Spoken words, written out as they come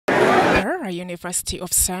Mbarara University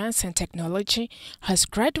of Science and Technology has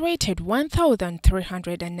graduated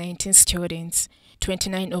 1,319 students,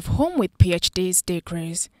 29 of whom with PhD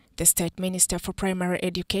degrees. The State Minister for Primary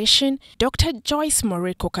Education, Dr. Joyce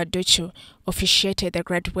Moriku Kaducu, officiated the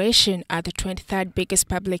graduation at the 23rd biggest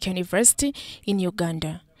public university in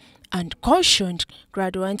Uganda and cautioned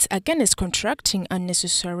graduates against contracting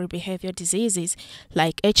unnecessary behavior diseases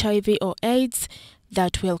like HIV or AIDS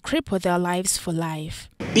that will cripple their lives for life.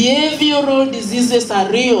 Behavioral diseases are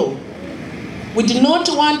real. We do not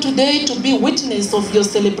want today to be witness of your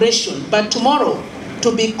celebration, but tomorrow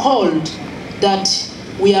to be called that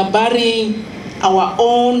we are burying our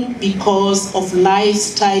own because of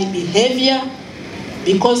lifestyle behavior,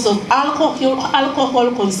 because of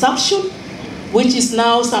alcohol consumption, which is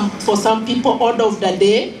now for some people order of the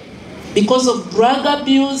day, because of drug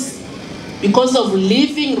abuse, because of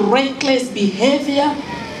living reckless behavior.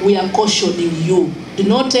 We are cautioning you. Do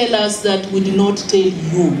not tell us that we do not tell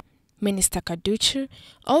you. Minister Kaducu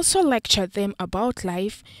also lectured them about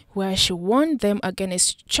life, where she warned them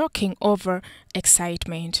against choking over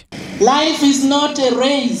excitement. Life is not a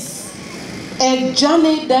race, a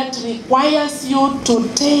journey that requires you to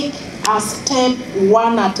take a step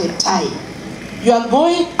one at a time. You are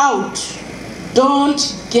going out, don't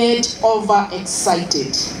get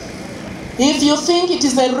overexcited. If you think it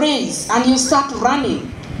is a race and you start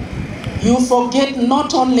running, you forget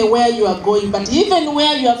not only where you are going, but even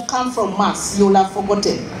where you have come from Mass, you will have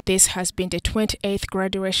forgotten. This has been the 28th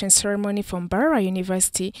graduation ceremony from Mbarara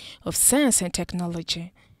University of Science and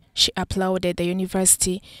Technology. She applauded the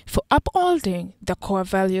university for upholding the core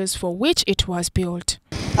values for which it was built.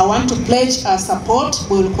 I want to pledge our support.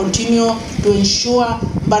 We will continue to ensure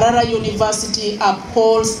Mbarara University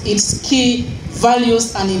upholds its key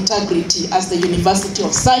values and integrity as the University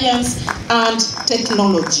of Science and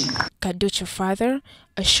Technology. Kaducu further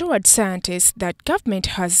assured scientists that government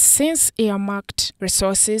has since earmarked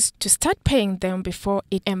resources to start paying them before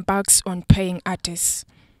it embarks on paying artists.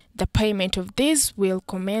 The payment of these will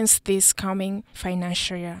commence this coming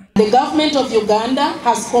financial year. The government of Uganda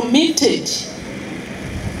has committed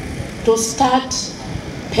to start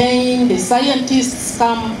paying the scientists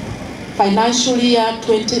come financial year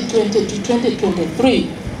 2020 to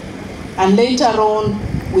 2023, and later on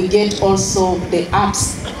we get also the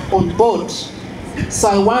arts on board. So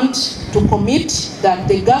I want to commit that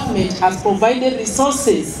the government has provided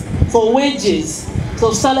resources for wages,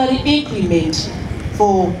 so salary increment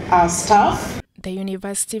for our staff. The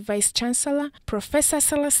University Vice-Chancellor, Professor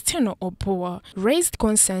Celestino Opuwa, raised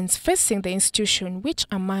concerns facing the institution, which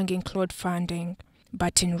among include funding.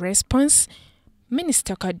 But in response,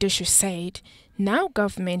 Minister Kaducu said, now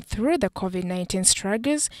government, through the COVID-19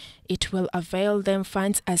 struggles, it will avail them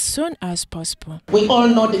funds as soon as possible. We all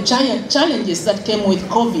know the giant challenges that came with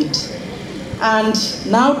COVID.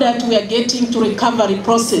 And now that we are getting to recovery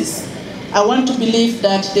process, I want to believe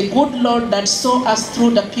that the good Lord that saw us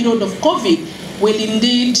through the period of COVID will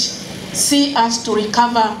indeed see us to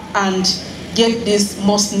recover and get these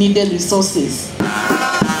most needed resources.